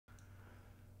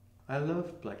I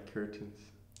love black curtains.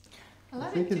 I I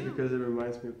love think it it's too. because it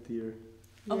reminds me of theater.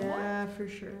 Of what? Yeah, for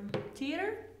sure.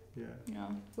 Theater? Yeah. No.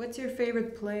 What's your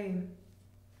favorite play?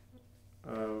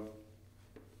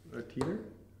 A theater?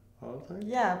 All the time?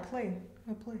 Yeah, play.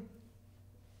 A play.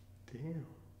 Damn.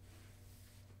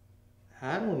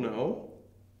 I don't know.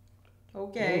 What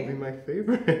would be Okay. my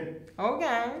favorite?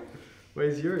 Okay. What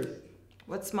is yours?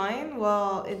 What's mine?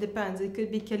 Well, it depends. It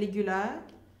could be Caligula.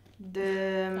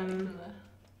 The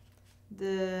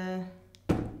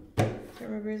can't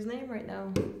remember his name right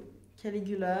now.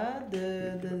 Caligula,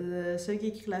 celui qui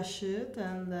écrit La Chute,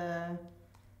 and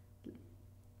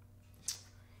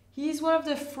he's one of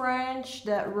the French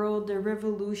that wrote the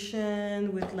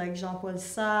Revolution with like Jean-Paul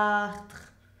Sartre,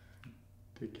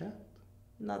 Descartes?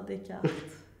 not Descartes,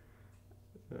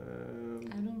 I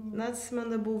don't know. not Simone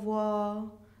de Beauvoir,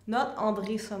 not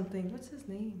André something. What's his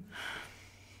name?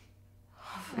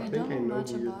 I think don't I know know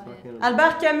much who you're about it. talking about.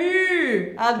 Albert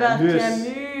Camus! Albert Camus.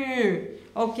 Camus!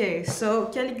 Okay, so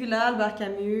Caligula, Albert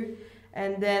Camus,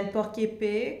 and then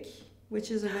Porc-Épic, which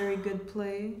is a very good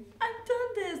play. I've done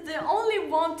this. The only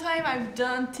one time I've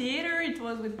done theater, it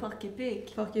was with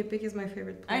Porc-Épic. Porc-Épic is my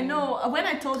favorite play. I know. When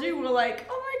I told you, you were like,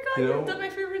 "Oh my god, You you've know- done my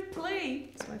favorite play."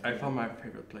 It's my I favorite. found my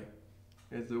favorite play.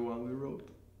 It's the one we wrote.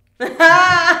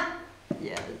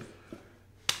 Yes.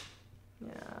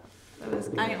 Yeah, that was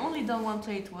good. I only done one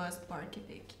play. It was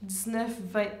Porc-Épic.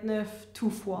 1929 tout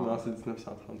Non, fois. c'est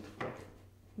 1933.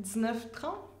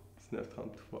 1930?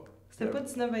 1933. C'était pas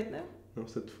 1929? Non,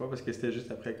 c'est toutefois parce que c'était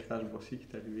juste après le crash boursier qui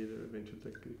est arrivé le 28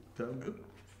 octobre.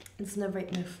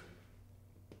 1929.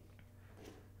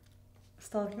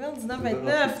 C'est arrivé en Non,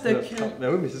 1929, c'est t'as 1930. Ben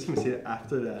oui, mais c'est ça, mais c'est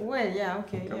after that. Ouais, yeah,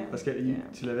 okay, Comme- yeah. Parce que Yeah.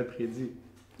 tu l'avais prédit.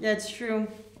 Yeah, it's true.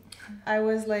 I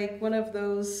was like one of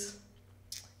those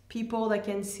people that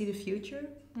can see the future.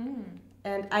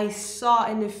 And I saw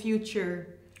in the future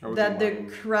I was that a the mime.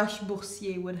 crash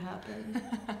boursier would happen.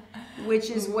 Which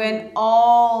is when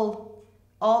all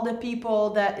the people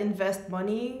that invest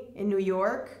money in New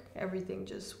York, everything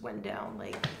just went down,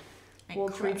 like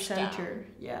World Trade crashed down. Center.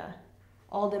 Yeah.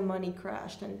 All the money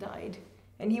crashed and died.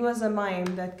 And he was a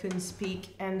mime that couldn't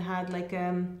speak and had like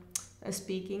a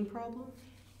speaking problem.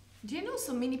 Do you know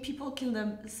so many people kill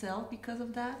themselves because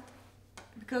of that?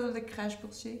 Because of the crash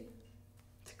boursier?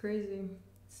 It's crazy.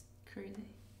 It's crazy.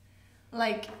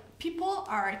 Like, people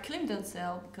are killing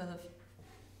themselves because of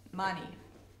money.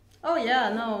 Oh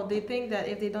yeah, no, they think that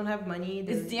if they don't have money,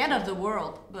 It's the end of the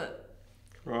world, but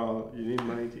Well, you need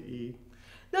money to eat.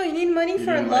 no, you need money You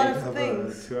for a need lot money of to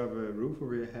things. to have a roof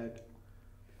over your head.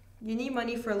 You need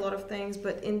money for a lot of things,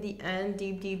 but in the end,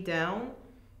 deep down,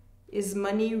 is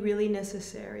money really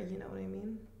necessary? You know what I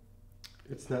mean?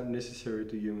 It's not necessary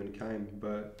to humankind,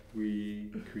 but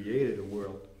we created a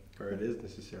world where it is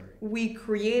necessary. We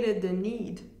created the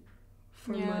need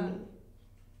for Yeah. money.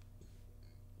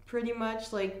 Pretty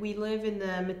much like we live in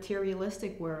the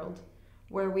materialistic world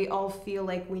where we all feel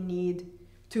like we need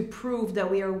to prove that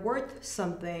we are worth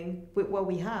something with what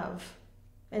we have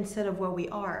instead of what we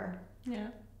are. yeah.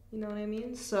 You know what I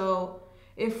mean? So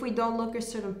if we don't look a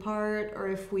certain part or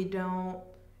if we don't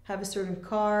have a certain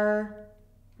car,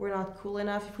 we're not cool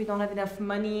enough. If we don't have enough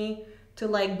money to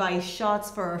like buy shots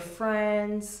for our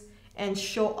friends and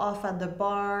show off at the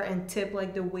bar and tip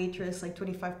like the waitress like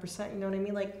 25%, you know what I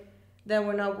mean? Like then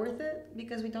we're not worth it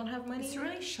because we don't have money. It's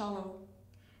really shallow.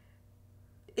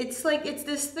 It's like it's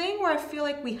this thing where I feel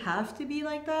like we have to be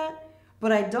like that,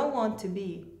 but I don't want to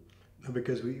be. No,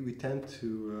 because we tend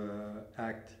to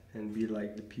act and be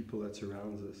like the people that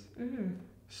surrounds us. Mm-hmm.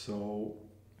 So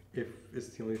if it's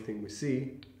the only thing we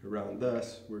see around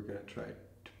us, we're gonna try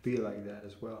to be like that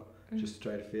as well. Just to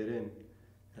try to fit in.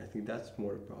 And I think that's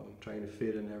more the problem, trying to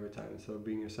fit in every time instead of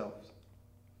being yourselves.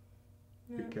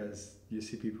 Yeah. Because you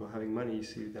see people having money, you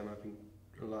see them having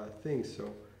a lot of things,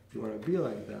 so you want to be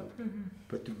like them. Mm-hmm.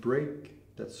 But to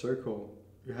break that circle,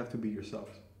 you have to be yourself.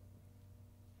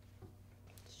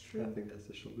 It's I true. think that's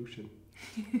the solution.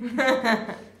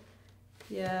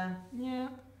 Yeah. Yeah.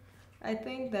 I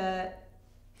think that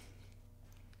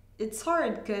it's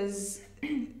hard because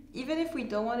even if we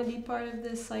don't want to be part of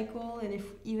this cycle and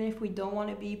even if we don't want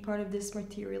to be part of this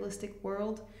materialistic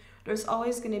world, there's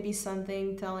always going to be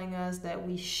something telling us that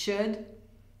we should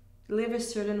live a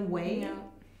certain way, Yeah.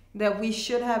 that we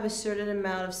should have a certain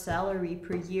amount of salary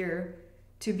per year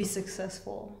to be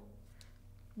successful.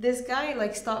 This guy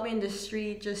like stopped me in the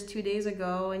street just 2 days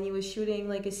ago and he was shooting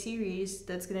like a series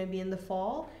that's going to be in the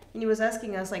fall, and he was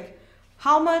asking us like,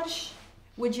 how much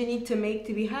would you need to make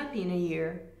to be happy in a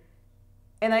year?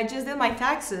 And I just did my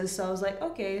taxes, so I was like,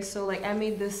 okay, so like I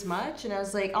made this much, and I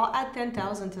was like, I'll add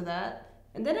 10,000 to that,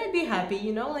 And then I'd be happy,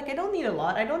 you know? Like, I don't need a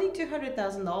lot. I don't need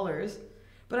 $200,000.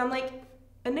 But I'm like,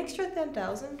 an extra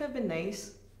 10,000 would have been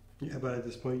nice. Yeah, but at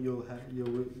this point you'll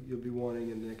be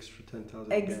wanting an extra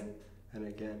 10,000 Ex- again and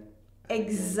again.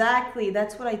 Exactly.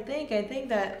 That's what I think. I think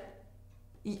that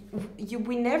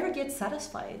we never get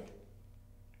satisfied.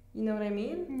 You know what I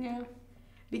mean? Yeah.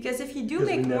 Because if you do Because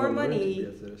make we never more learned money,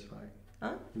 to be satisfied.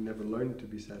 Huh? We never learned to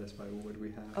be satisfied with what we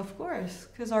have. of course,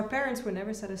 because our parents were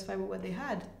never satisfied with what they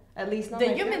had. At least not The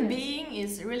my human parents. being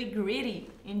is really greedy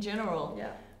in general.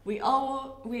 Yeah. We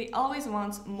always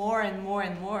want more and more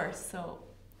and more. So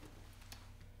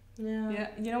Yeah.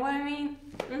 you know what I mean?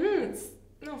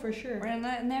 Mm-hmm. No, for sure. We're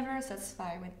never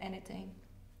satisfied with anything.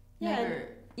 Yeah, and Never.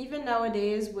 even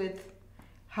nowadays with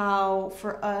how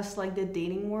for us like the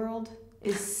dating world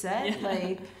is set, Yeah.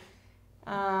 like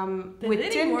The with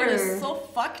dating Tinder. world is so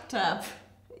fucked up.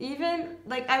 Even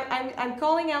like I'm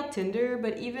calling out Tinder,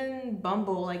 but even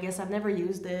Bumble, I guess I've never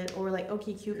used it, or like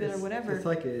OkCupid or whatever. It's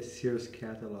like a Sears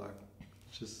catalog.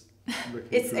 Just looking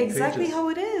It's through exactly pages how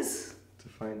it is. to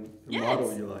find a Yeah, model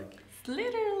it's- you like. It's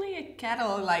literally a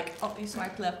catalog. Like, oh, you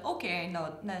swipe left. Okay, no,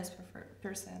 nice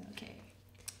person. Okay.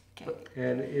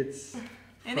 And it's And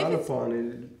if frowned it's- upon,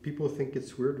 and people think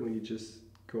it's weird when you just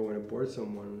go and abort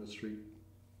someone on the street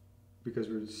because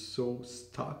we're so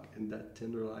stuck in that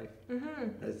Tinder life.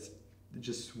 Mm-hmm. It's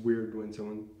just weird when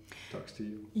someone talks to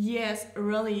you. Yes,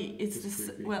 really. It's It's just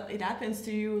creepy. well, it happens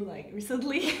to you like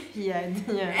recently, Yeah,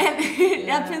 yeah. and it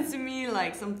Yeah. happens to me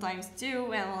like sometimes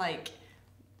too. And like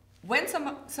when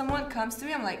someone comes to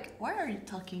me, I'm like, why are you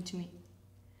talking to me?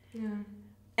 Yeah.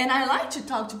 And I like to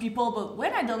talk to people, but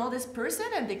when I don't know this person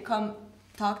and they come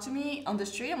talk to me on the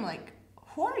street, I'm like,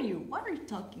 who are you? Why are you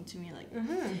talking to me? Like,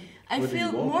 Mm-hmm. I What do you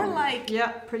feel want more from me? like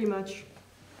Yeah, pretty much.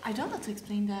 I don't know how to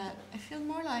explain that. I feel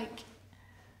more like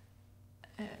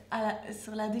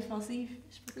sur la défensive.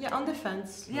 Je sais pas Yeah, on the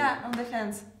fence. Yeah, on the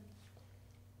fence.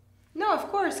 No,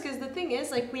 of course, because the thing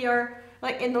is, like, we are,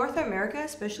 like, in North America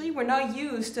especially, we're not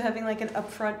used to having, like, an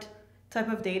upfront type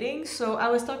of dating. So I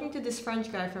was talking to this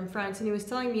French guy from France, and he was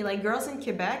telling me, like, girls in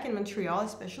Quebec and Montreal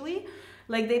especially,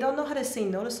 like, they don't know how to say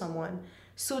no to someone.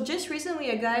 So just recently,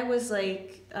 a guy was,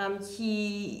 like,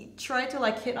 he tried to,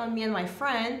 like, hit on me and my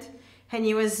friend, and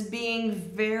he was being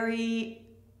very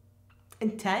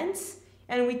intense.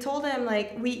 And we told him,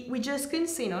 like, we just couldn't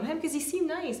say no to him because he seemed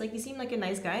nice. Like, he seemed like a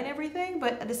nice guy and everything.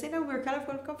 But at the same time, we were kind of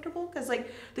uncomfortable because, like,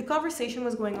 the conversation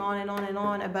was going on and on and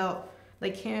on about,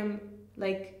 like, him,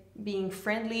 like, being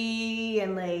friendly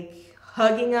and, like,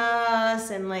 hugging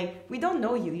us. And, like, we don't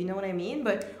know you, you know what I mean?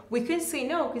 But we couldn't say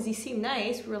no because he seemed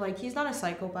nice. We were like, he's not a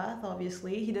psychopath,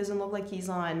 obviously. He doesn't look like he's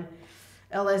on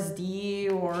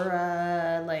LSD or,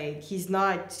 like, he's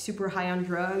not super high on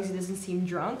drugs. He doesn't seem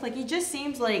drunk. Like, he just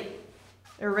seems like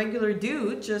a regular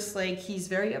dude, just like he's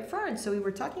very upfront. So we were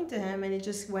talking to him and it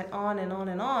just went on and on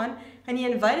and on. And he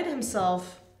invited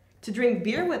himself to drink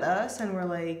beer with us and we're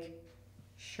like,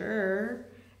 sure.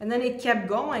 And then it kept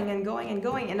going and going and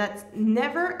going. And that's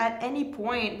never at any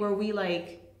point where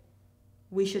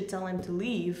we should tell him to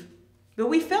leave. But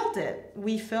we felt it.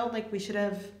 We felt like we should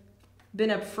have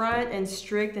been upfront and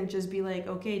strict and just be like,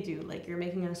 okay, dude, like you're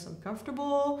making us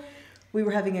uncomfortable. We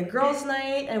were having a girls'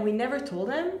 night and we never told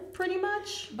him, pretty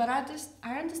much. But I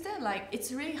understand, like,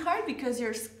 it's really hard because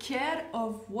you're scared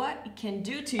of what it can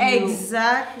do to you.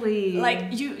 Exactly.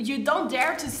 Like, you don't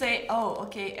dare to say, oh,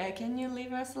 okay, can you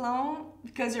leave us alone?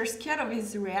 Because you're scared of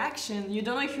his reaction. You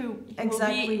don't know if he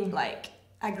Exactly. will be, like,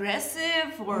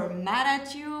 aggressive or mad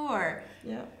at you or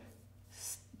Yeah.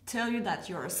 tell you that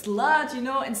you're a slut, you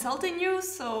know, insulting you.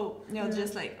 So, you know, Yeah.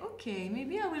 just like, okay,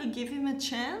 maybe I will give him a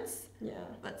chance. Yeah.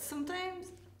 But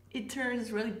sometimes it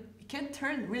can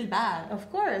turn really bad. Of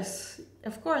course.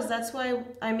 That's why,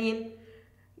 I mean,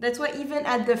 that's why even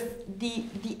at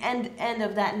the end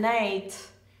of that night,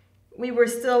 we were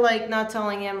still like not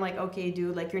telling him like, okay,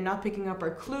 dude, like you're not picking up our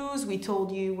clues. We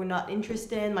told you we're not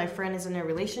interested. My friend is in a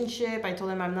relationship. I told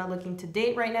him I'm not looking to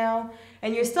date right now.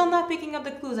 And you're still not picking up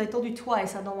the clues. I told you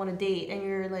twice I don't want to date. And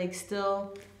you're like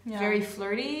still very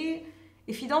flirty.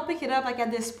 If you don't pick it up, like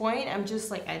at this point, I'm just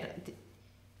like,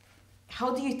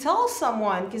 how do you tell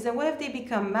someone? Because then what if they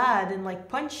become mad and like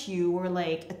punch you or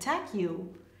like attack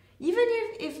you? Even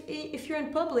if you're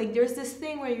in public, there's this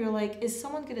thing where you're like, is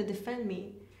someone gonna defend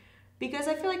me? Because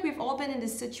I feel like we've all been in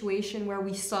this situation where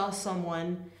we saw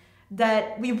someone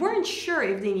that we weren't sure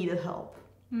if they needed help.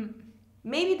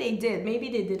 Maybe they did,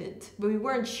 maybe they didn't, but we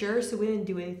weren't sure, so we didn't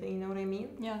do anything. You know what I mean?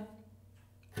 Yeah.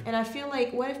 And I feel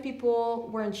like, what if people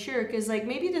weren't sure? Because, like,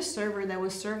 maybe the server that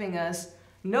was serving us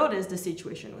noticed the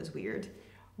situation was weird.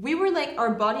 We were like,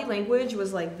 our body language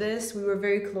was like this. We were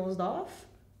very closed off.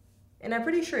 And I'm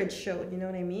pretty sure it showed, you know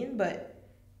what I mean? But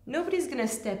nobody's gonna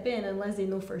step in unless they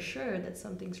know for sure that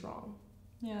something's wrong,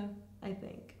 Yeah. I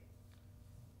think.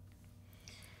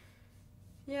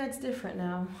 Yeah, it's different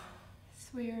now.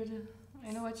 It's weird.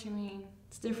 I know what you mean.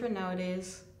 It's different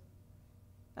nowadays.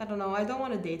 I don't know. I don't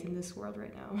want to date in this world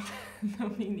right now. No,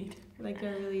 me neither. Like, I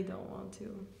really don't want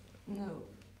to. No.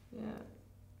 Yeah.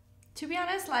 To be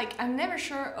honest, like, I'm never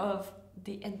sure of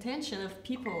the intention of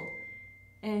people.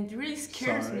 And it really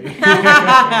scares me.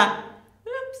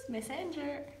 Oops,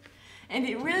 messenger. And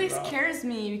it really scares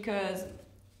me because,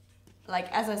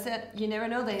 like, as I said, you never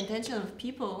know the intention of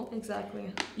people.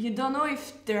 Exactly. You don't know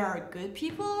if there are good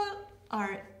people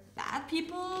or bad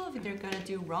people, if they're gonna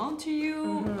do wrong to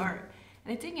you or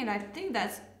anything. And I think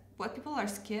that's what people are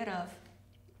scared of.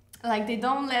 Like, they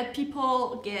don't let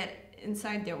people get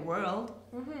inside their world.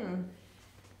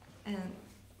 And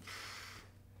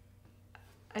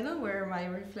I don't know where my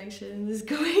reflection is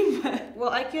going, but Well,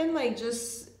 I can, like,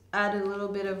 just add a little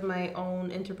bit of my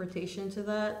own interpretation to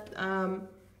that.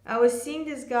 I was seeing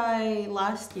this guy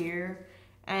last year,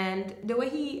 and the way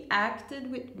he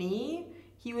acted with me,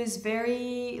 he was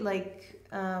very, like,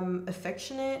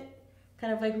 affectionate,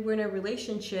 kind of like we were in a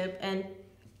relationship, and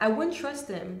I wouldn't trust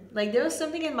him. Like, there was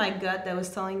something in my gut that was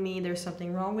telling me there's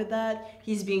something wrong with that.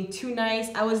 He's being too nice.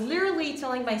 I was literally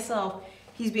telling myself,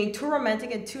 he's being too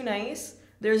romantic and too nice.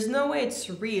 There's no way it's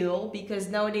real, because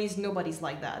nowadays nobody's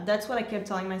like that. That's what I kept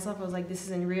telling myself. I was like, this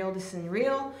isn't real, this isn't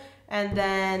real. And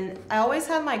then I always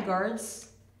had my guards,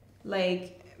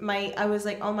 like, I was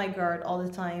like on my guard all the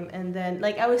time. And then,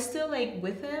 like, I was still like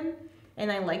with him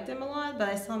and I liked him a lot, but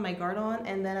I still had my guard on.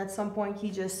 And then at some point he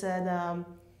just said,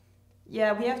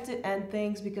 yeah, we have to end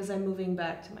things because I'm moving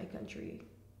back to my country.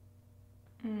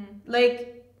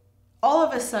 Like, all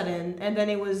of a sudden, and then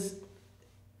it was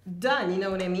done, you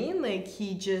know what I mean? Like,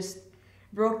 he just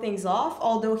broke things off,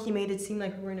 although he made it seem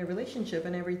like we were in a relationship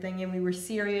and everything, and we were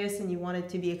serious, and you wanted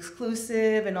to be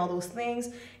exclusive and all those things.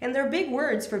 And they're big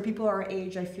words for people our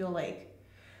age, I feel like.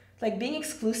 Like, being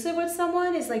exclusive with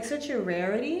someone is like such a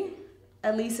rarity,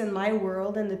 at least in my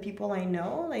world and the people I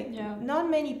know. Like, Yeah. not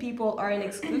many people are in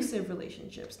exclusive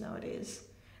relationships nowadays.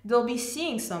 They'll be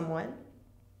seeing someone,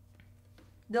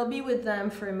 they'll be with them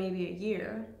for maybe a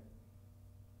year,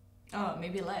 oh,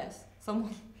 maybe less.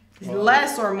 Someone.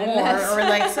 less or more, Less. or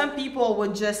like some people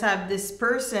would just have this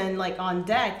person like on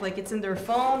deck, like it's in their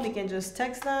phone, they can just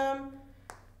text them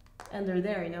and they're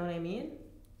there, you know what I mean?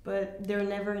 But they're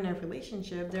never in a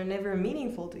relationship, they're never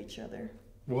meaningful to each other.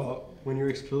 Well, when you're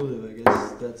exclusive, I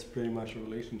guess that's pretty much a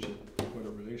relationship. What a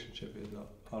relationship is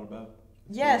all about.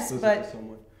 Yes, Exclusive but to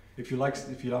someone. If you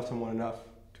love someone enough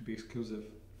to be exclusive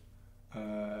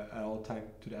at all time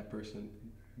to that person,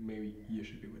 maybe you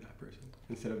should be with that person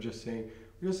instead of just saying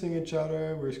we're seeing each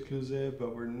other, we're exclusive,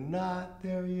 but we're not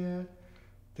there yet.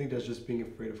 I think that's just being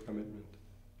afraid of commitment.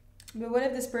 but what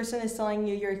if this person is telling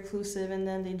you you're exclusive and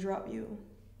then they drop you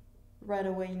right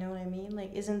away, you know what I mean?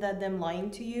 Like, isn't that them lying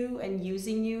to you and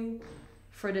using you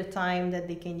for the time that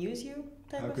they can use you?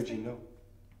 How could you know?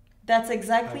 That's How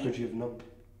exactly, could you have known?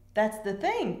 that's the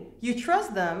thing. You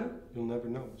trust them, You'll never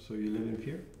know. So you live in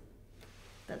fear.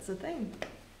 that's the thing.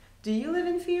 Do you live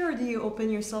in fear, or do you open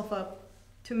yourself up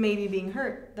to maybe being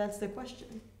hurt? That's the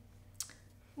question.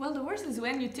 Well, the worst is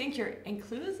when you think you're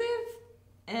inclusive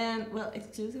and, well,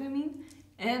 exclusive, I mean,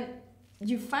 and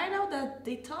you find out that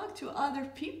they talk to other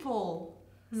people,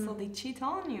 so they cheat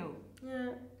on you. Yeah.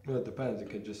 Well, it depends. You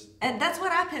could just And that's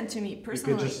what happened to me you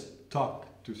personally. could just talk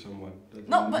to someone. That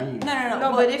No, doesn't but mean- no.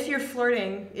 No, but if you're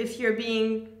flirting, if you're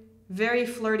being very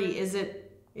flirty, is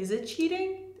it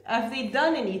cheating? Have they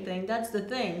done anything? That's the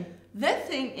thing. The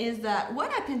thing is that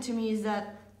what happened to me is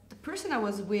that the person I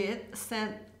was with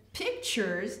sent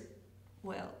pictures.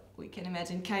 Well, we can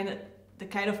imagine the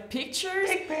kind of pictures.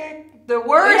 The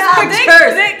worst Yeah,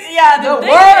 pictures. the The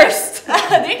dick- worst.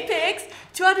 dick pics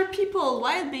to other people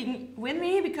while being with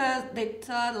me because they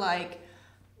thought like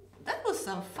that was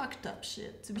some fucked up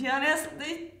shit. To be honest,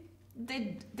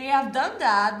 they have done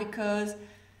that because,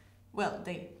 well,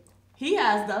 he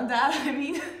has done that. I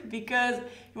mean, because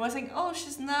he was saying, oh,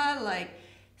 she's not like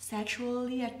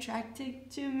sexually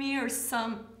attracted to me or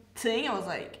something. I was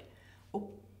like,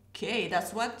 okay,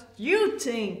 that's what you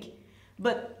think.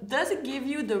 But does it give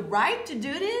you the right to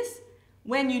do this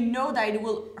when you know that it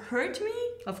will hurt me?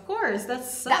 Of course, that That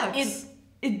sucks.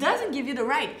 it doesn't give you the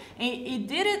right. And he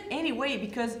did it anyway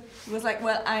because he was like,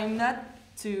 well, I'm not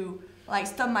to like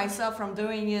stop myself from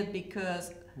doing it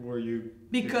because Were you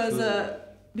because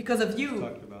of you.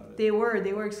 talking about it? They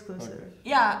were exclusive. Okay.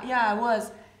 Yeah, I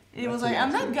was. It was That's like,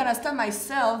 I'm not amazing. gonna stop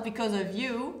myself because of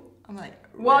you. I'm like,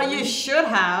 Well, really? you should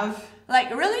have. Like,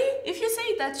 really? If you say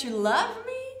that you love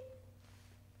me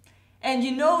and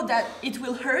you know that it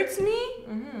will hurt me,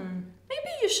 maybe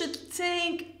you should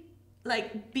think,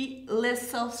 like, be less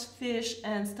selfish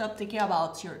and stop thinking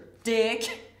about your dick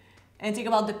and think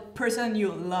about the person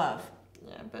you love.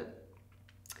 Yeah,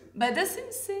 But this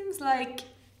seems like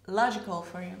logical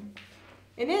for him.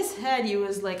 in his head, he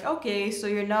was like, okay, so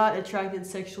you're not attracted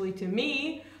sexually to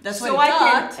me. That's so what he I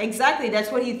thought. can exactly.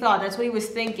 That's what he thought. That's what he was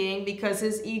thinking because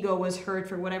his ego was hurt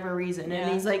for whatever reason, and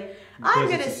Yeah. he's like, I'm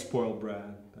Because gonna it's a spoiled brat,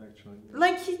 actually.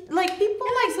 like people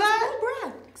like that.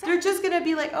 Brad. They're just gonna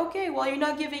be like, okay, well, you're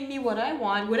not giving me what I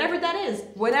want, whatever that is,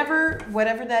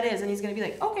 whatever that is, and he's gonna be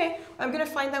like, okay, I'm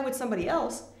gonna find that with somebody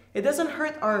else. It doesn't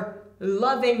hurt our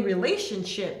loving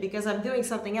relationship because I'm doing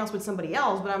something else with somebody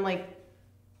else, but I'm like,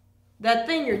 that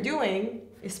thing you're doing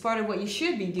is part of what you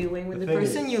should be doing with The the thing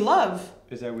person is- you love.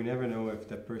 Is that we never know if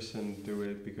that person do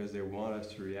it because they want us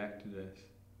to react to this.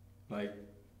 Like,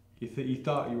 you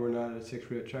thought you were not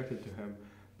sexually attracted to him,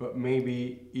 but maybe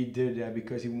he did that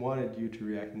because he wanted you to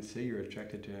react and say you're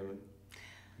attracted to him.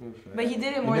 But he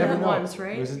did it You more never than know. once,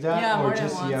 right? Was it that, Yeah, or more than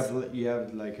just once. you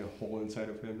have like a hole inside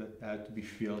of him that had to be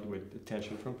filled with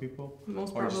attention from people,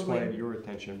 Most or just wanted probably. your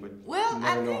attention? But Well, you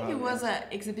I never know think how he it was is. an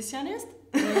exhibitionist.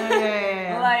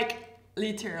 Yeah. Like,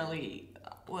 literally.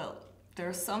 Well, there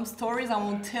are some stories I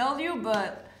won't tell you,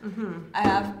 but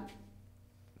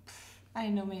I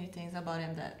know many things about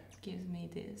him that gives me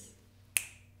this,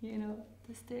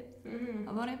 this tip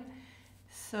about him.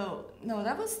 So, no,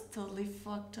 that was totally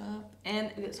fucked up.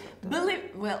 And It is fucked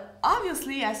up. well,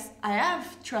 obviously, I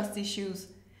have trust issues.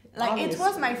 Like, it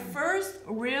was my first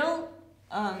real,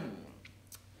 my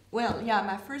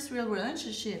first real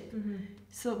relationship.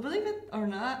 So, believe it or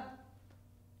not,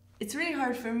 it's really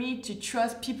hard for me to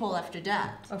trust people after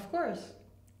that. Of course.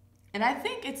 And I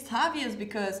think it's obvious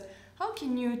because how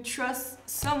can you trust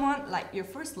someone like your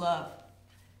first love?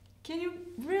 Can you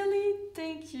really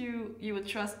think you would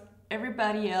trust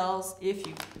everybody else if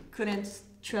you couldn't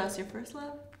trust your first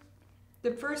love?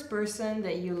 The first person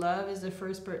that you love is the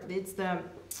first person. It's the.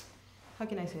 How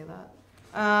can I say that?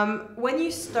 When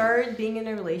you start being in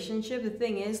a relationship, the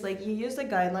thing is, like, you use the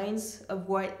guidelines of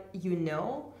what you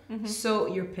know. So,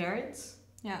 your parents.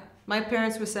 Yeah. My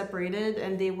parents were separated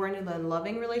and they weren't in a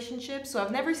loving relationship. So,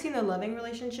 I've never seen a loving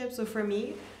relationship. So, for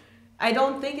me, I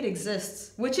don't think it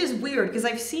exists, which is weird because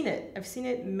I've seen it. I've seen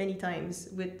it many times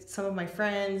with some of my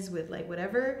friends, with like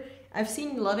whatever. I've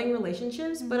seen loving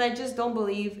relationships, but I just don't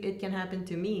believe it can happen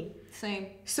to me. Same.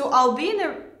 So I'll be in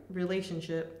a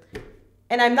relationship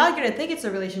and I'm not going to think it's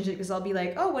a relationship because I'll be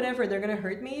like, oh, whatever, they're going to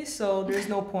hurt me. So there's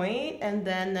no point. And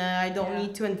then I don't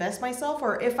need to invest myself.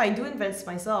 Or if I do invest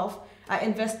myself, I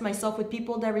invest myself with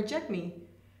people that reject me.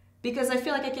 Because I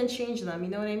feel like I can change them, you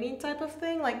know what I mean? Type of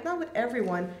thing. Like, not with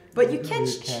everyone. But you can't.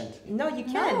 No, you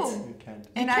can't. No. You can't.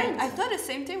 And can't. I thought the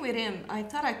same thing with him. I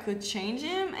thought I could change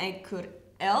him. I could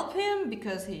help him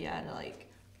because he had like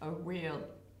a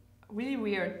really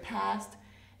weird past.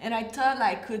 And I thought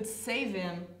I could save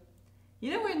him.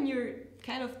 You know when you're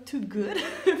kind of too good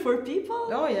for people?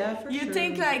 Oh, yeah, for you sure.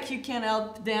 think like you can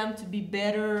help them to be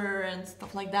better and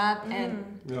stuff like that.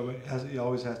 And No, but it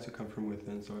always has to come from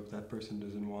within. So if that person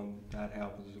doesn't want that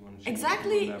help, doesn't want to change,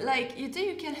 exactly, they'll never- like you think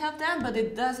you can help them, but they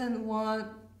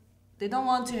don't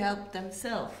want to help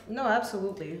themselves. No,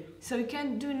 absolutely. So you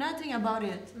can do nothing about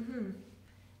it.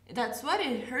 That's what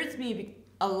it hurts me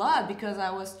a lot because I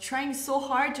was trying so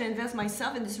hard to invest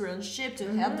myself in this relationship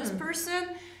to help this person,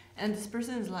 and this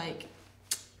person is like,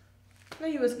 No,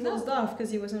 he was closed off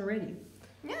because he wasn't ready.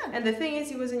 yeah. And the thing is,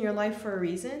 he was in your life for a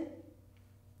reason.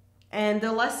 And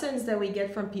the lessons that we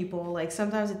get from people, like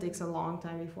sometimes it takes a long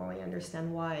time before we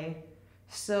understand why.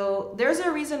 So there's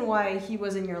a reason why he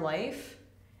was in your life,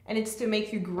 and it's to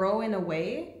make you grow in a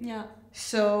way. Yeah.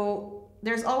 So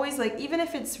there's always like, even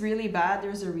if it's really bad,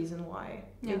 there's a reason why.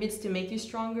 Yeah. Maybe it's to make you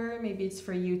stronger. Maybe it's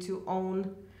for you to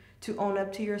own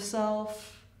up to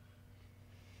yourself.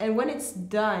 And when it's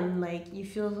done, like, you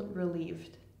feel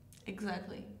relieved.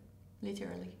 Exactly.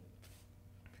 Literally.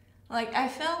 Like, I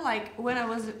felt like when I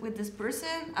was with this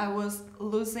person, I was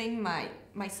losing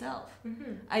myself.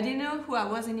 I didn't know who I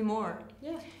was anymore.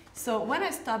 Yeah. So when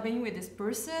I stopped being with this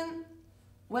person,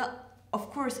 well, of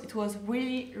course, it was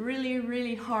really, really,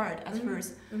 really hard at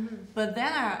first. But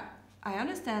then I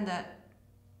understand that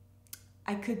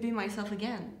I could be myself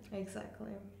again.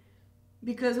 Exactly.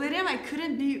 Because with him, I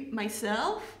couldn't be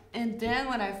myself. And then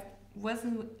when I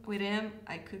wasn't with him,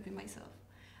 I could be myself.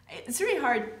 It's really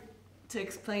hard to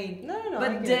explain. No. I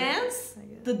But get dance,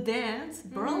 it. the dance,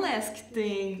 burlesque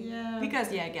thing. Yeah.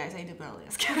 Because, yeah, guys, I do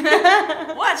burlesque.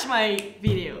 Watch my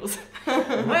videos.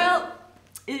 Well,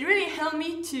 it really helped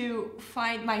me to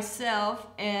find myself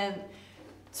and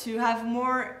to have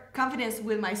more confidence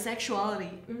with my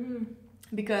sexuality. Mm-hmm.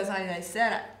 Because as I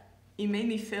said, it made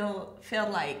me feel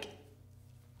like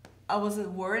I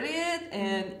wasn't worth it,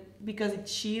 and because it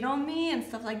cheated on me and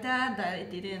stuff like that, that I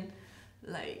didn't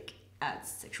like had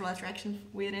sexual attraction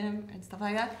with him and stuff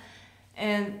like that.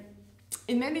 And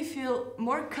it made me feel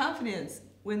more confidence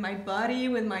with my body,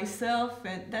 with myself,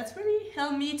 and that's really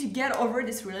helped me to get over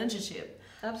this relationship.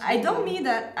 Absolutely. I don't mean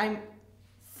that I'm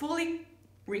fully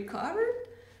recovered,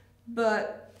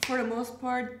 but for the most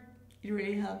part, it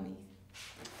really helped me.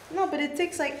 No, but it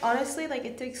takes like honestly, like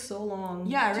it takes so long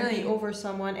Yeah, to really. be over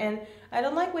someone, and I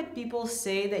don't like when people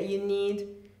say that you need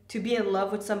to be in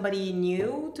love with somebody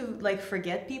new to like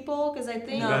forget people, because I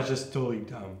think No. That's just totally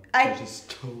dumb. I- That's just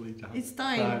totally dumb. It's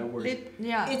That's not how time. it works.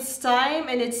 Yeah. it's time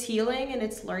and it's healing and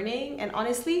it's learning, and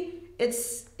honestly,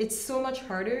 it's so much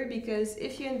harder because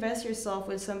if you invest yourself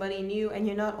with somebody new and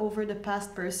you're not over the past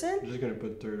person, I'm just gonna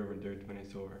put dirt over dirt when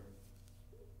it's over.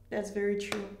 that's very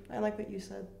true. I like what you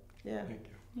said. Yeah. Thank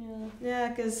you. Yeah. Yeah,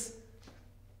 because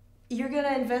you're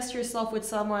gonna invest yourself with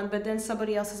someone, but then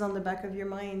somebody else is on the back of your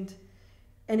mind,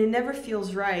 and it never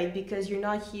feels right because you're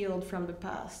not healed from the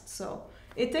past. So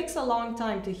it takes a long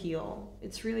time to heal.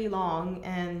 It's really long,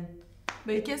 and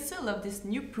But you can still love this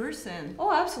new person.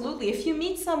 oh, absolutely. If you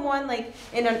meet someone like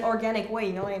in an organic way,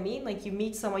 you know what I mean? Like you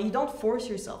meet someone, you don't force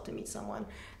yourself to meet someone.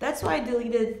 That's why I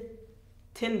deleted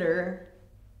Tinder,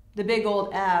 the big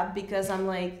old app, because I'm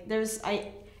like,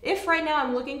 if right now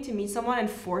I'm looking to meet someone and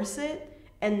force it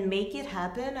and make it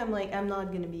happen, I'm like, I'm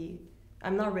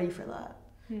not ready for that.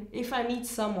 If I meet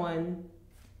someone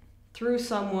through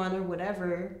someone or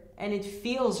whatever and it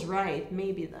feels right,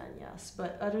 maybe then yes.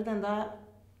 But other than that,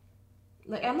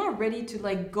 like I'm not ready to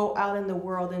like go out in the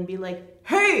world and be like,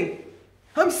 hey,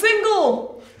 I'm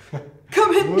single,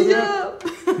 come hit me up.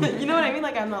 You know what I mean?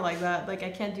 Like I'm not like that. Like I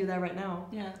can't do that right now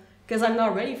Yeah. because I'm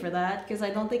not ready for that, because I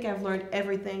don't think I've learned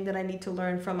everything that I need to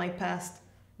learn from my past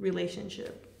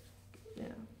relationship. Yeah.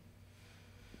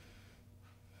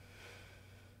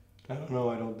 I don't know.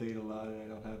 I don't date a lot, and I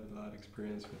don't have a lot of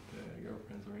experience with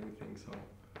girlfriends or anything. So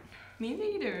Me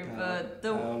neither, I but the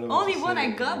don't know what only to one say.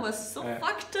 I got was so I-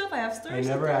 fucked up. I have I stories.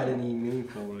 never to had tell. any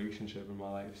meaningful relationship in my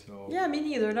life. So Yeah, me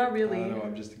neither. Not I really. don't know.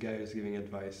 I'm just a guy who's giving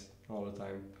advice all the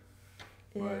time.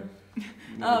 Yeah. But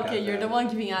Oh, okay, you're the one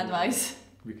giving advice.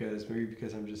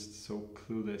 Because I'm just so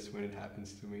clueless when it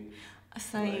happens to me.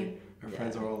 Same. Like, our Yeah.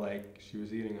 friends are all like, she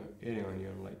was eating on you.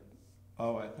 I'm like,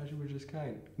 oh, I thought you were just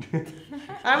kind.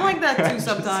 I'm like that too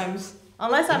sometimes.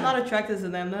 Unless I'm not attracted to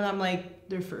them, then I'm like,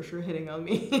 they're for sure hitting on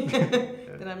me.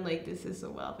 Then I'm like, this is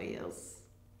so obvious.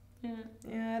 Yeah.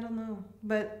 Yeah, I don't know.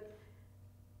 But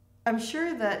I'm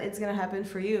sure that it's gonna happen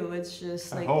for you. It's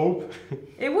just I like, hope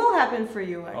it will happen for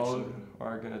you all actually.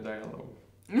 are gonna die alone.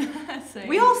 Same.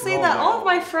 We all say We're all that. dying. All of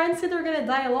my friends say they're gonna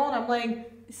die alone. I'm like,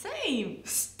 Same.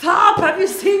 stop! Have you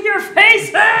seen your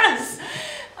faces?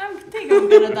 I think I'm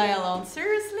gonna die alone.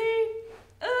 Seriously?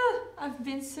 I've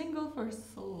been single for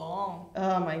so long.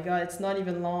 Oh my god, it's not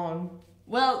even long.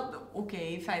 Well,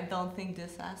 okay, if I don't think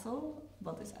this asshole,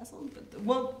 but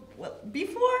well,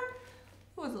 before,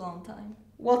 it was a long time.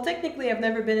 Well, technically, I've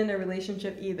never been in a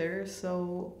relationship either,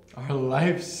 so Our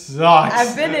life sucks.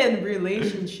 I've been in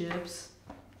relationships.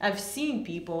 I've seen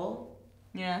people,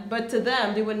 Yeah. but to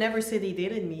them, they would never say they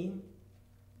dated me.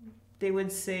 They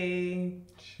would say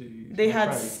Jeez, they my had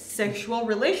friend. sexual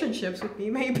relationships with me,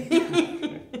 maybe.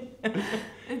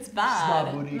 It's bad.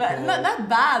 Small booty But, call. not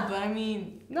bad, but I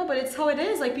mean, No, but it's how it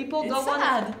is. Like people it's don't want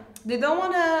sad. they don't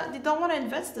want to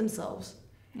invest themselves.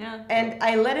 Yeah. And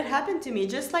I let it happen to me,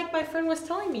 just like my friend was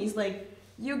telling me. He's like,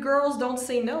 you girls don't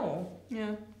say no.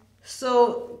 Yeah.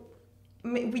 So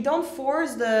we don't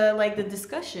force the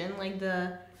discussion, like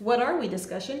the what are we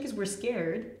discussion, because we're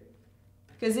scared.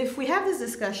 Because if we have this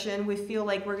discussion, we feel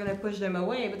like we're gonna push them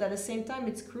away, but at the same time,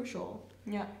 it's crucial.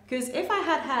 Yeah. Because if I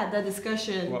had that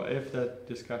discussion, Well, if that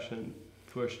discussion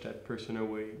pushed that person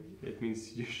away, it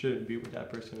means you shouldn't be with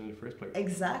that person in the first place.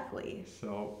 exactly,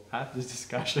 So have this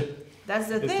discussion. that's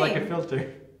the It's thing. like a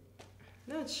filter.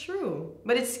 No, it's true,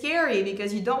 but it's scary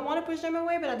because you don't want to push them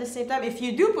away, but at the same time, if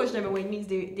you do push them away, it means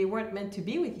they weren't meant to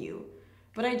be with you.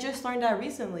 But I just learned that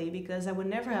recently because I would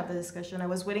never have the discussion. I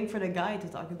was waiting for the guy to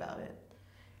talk about it.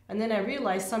 And then I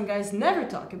realized some guys never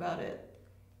talk about it.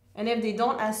 And if they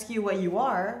don't ask you what you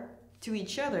are to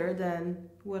each other, then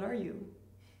what are you?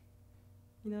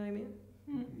 You know what I mean?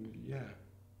 Yeah,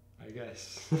 I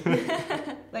guess.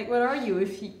 Like, what are you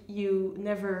if you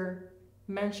never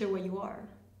mention what you are?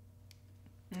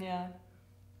 Yeah.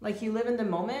 Like, you live in the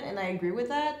moment, and I agree with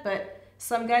that, but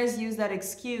some guys use that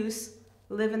excuse,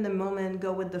 live in the moment,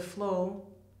 go with the flow,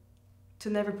 to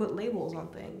never put labels on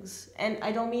things. And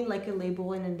I don't mean like a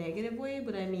label in a negative way,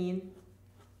 but I mean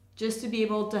just to be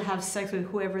able to have sex with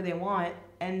whoever they want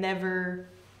and never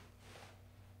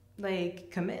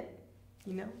like commit,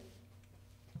 you know?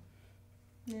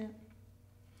 Yeah.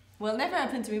 Well, never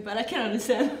happened to me, but I can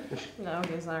understand. No,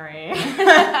 okay, sorry.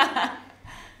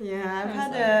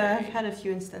 Yeah, I've had a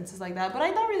few instances like that, but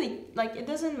I don't really like. It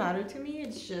doesn't matter to me.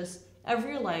 It's just I've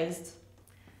realized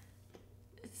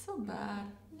It's so bad.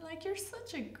 Like, you're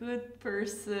such a good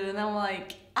person. I'm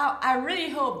like, I really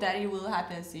hope that it will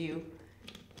happen to you.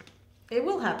 it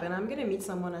will happen. I'm gonna meet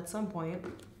someone at some point,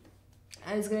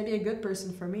 and it's gonna be a good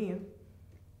person for me.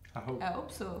 I hope. I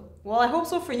hope so. Well, I hope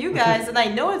so for you guys, and I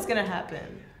know it's gonna happen.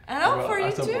 And I hope Well, for you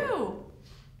at some too.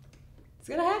 It's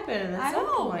gonna happen at I some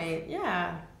hope. point.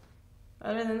 Yeah.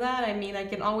 Other than that, I mean, I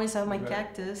can always have my Right.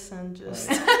 cactus and just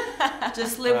Right.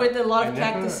 just live with a lot of I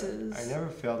never- cactuses. I never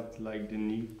felt like the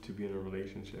need to be in a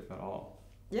relationship at all.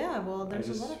 Yeah, well, there's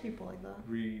just- a lot of people like that.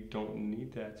 We don't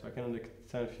need that. So I can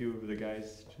understand a few of the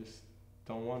guys just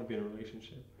don't want to be in a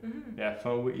relationship. Mm-hmm. They have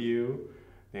fun with you,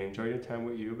 they enjoy their time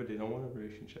with you, but they don't want a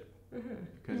relationship Mm-hmm.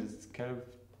 because it's kind of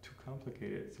too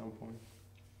complicated at some point.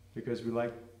 Because we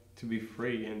like to be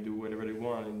free and do whatever they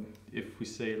want, and if we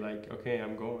say like, okay,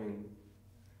 I'm going,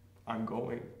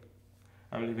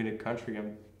 I'm leaving the country.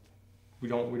 We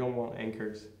don't want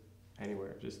anchors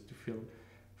anywhere. Just to feel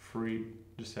free,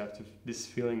 just have this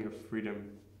feeling of freedom,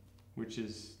 which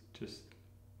is just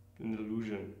an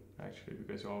illusion actually,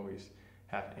 because you always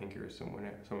have anchors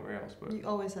somewhere else. But You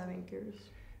always have anchors.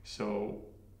 so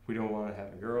we don't want to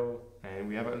have a girl, and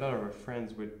we have a lot of our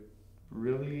friends with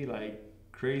really like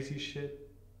crazy shit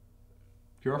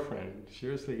girlfriend.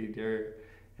 Seriously,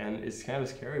 and it's kind of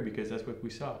scary because that's what we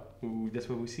saw. That's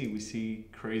what we see. We see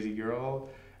crazy girl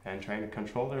and trying to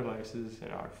control their lives,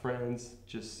 and our friends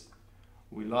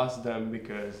we lost them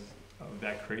because of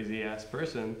that crazy ass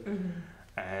person,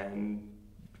 and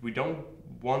we don't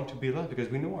want to be lost because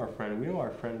we know our friend. We know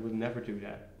our friend would never do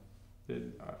that.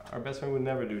 Our best friend would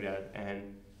never do that,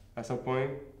 and at some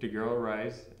point the girl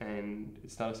arrives and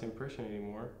it's not the same person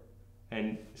anymore.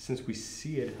 And since we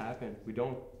see it happen, we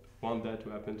don't want that to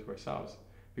happen to ourselves,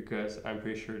 because I'm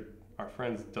pretty sure our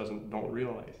friends don't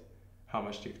realize how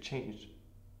much they've changed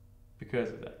because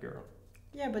of that girl.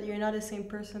 Yeah, but you're not the same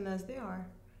person as they are.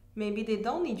 Maybe they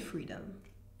don't need freedom.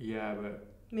 Yeah, but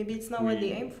Maybe it's not what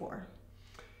they aim for.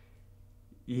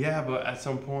 at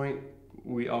some point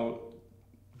we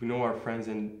know our friends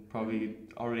and probably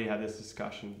already had this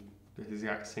discussion,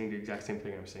 saying the exact same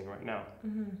thing I'm saying right now.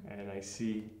 And I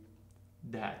see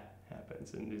that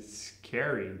happens, and it's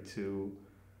scary to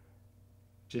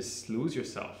just lose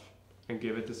yourself and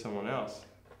give it to someone else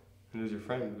and lose your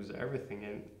friend, lose everything.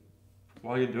 And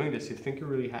while you're doing this, you think you're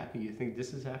really happy, you think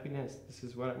this is happiness, this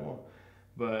is what I want,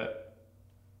 but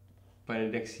by the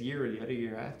next year or the other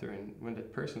year after, and when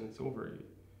that person is over,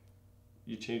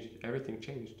 you changed, everything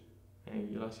changed, and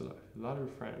you lost a lot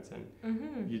of friends,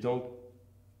 and you don't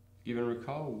even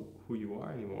recall who you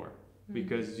are anymore,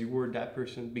 because you were that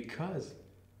person because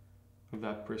of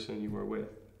that person you were with,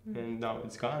 and now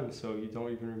it's gone, so you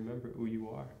don't even remember who you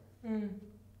are.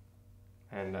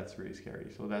 And that's really scary.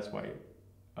 So that's why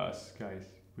us guys,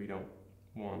 we don't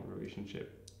want a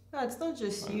relationship No, it's not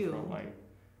just on the you. front line.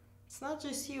 It's not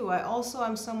just you.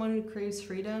 I'm someone who craves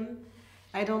freedom.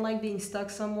 I don't like being stuck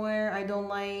somewhere. I don't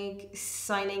like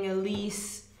signing a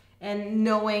lease and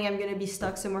knowing I'm going to be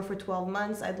stuck somewhere for 12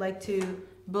 months. I'd like to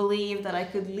believe that I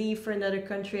could leave for another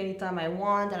country anytime I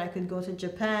want, that I could go to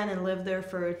Japan and live there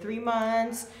for 3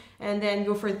 months and then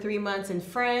go for 3 months in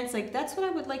France. Like, that's what I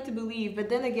would like to believe. But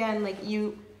then again, like,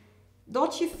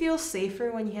 don't you feel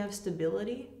safer when you have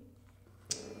stability?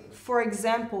 For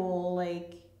example,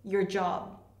 like your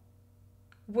job.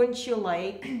 Wouldn't you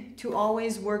like to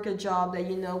always work a job that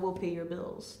you know will pay your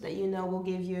bills, that you know will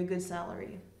give you a good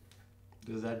salary?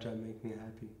 Does that job make me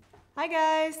happy? Hi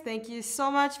guys, thank you so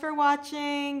much for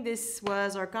watching. This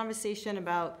was our conversation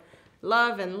about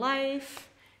love and life.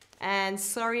 And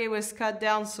sorry it was cut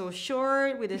down so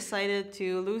short. We decided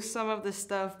to lose some of the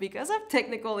stuff because of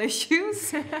technical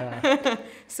issues.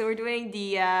 So we're doing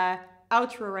the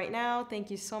outro right now. Thank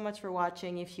you so much for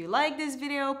watching. If you like this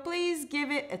video, please give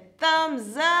it a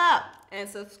thumbs up And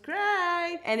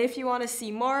subscribe. and if you want to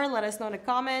see more, let us know in the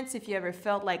comments. If you ever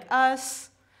felt like us,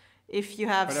 if you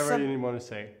have Whatever you want to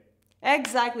say.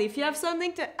 Exactly. If you have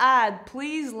something to add,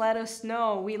 please let us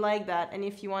know. We like that. And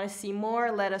if you want to see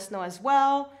more, let us know as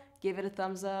well. Give it a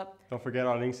thumbs up. Don't forget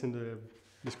our links in the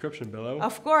description below.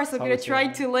 Of course, I'm going to Solid try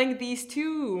one. to link these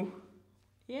two.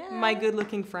 Yeah. My good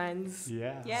looking friends.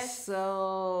 Yeah. Yes.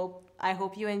 So I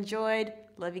hope you enjoyed.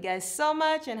 Love you guys so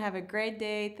much and have a great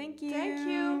day. Thank you. Thank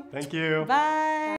you. Thank you. Bye.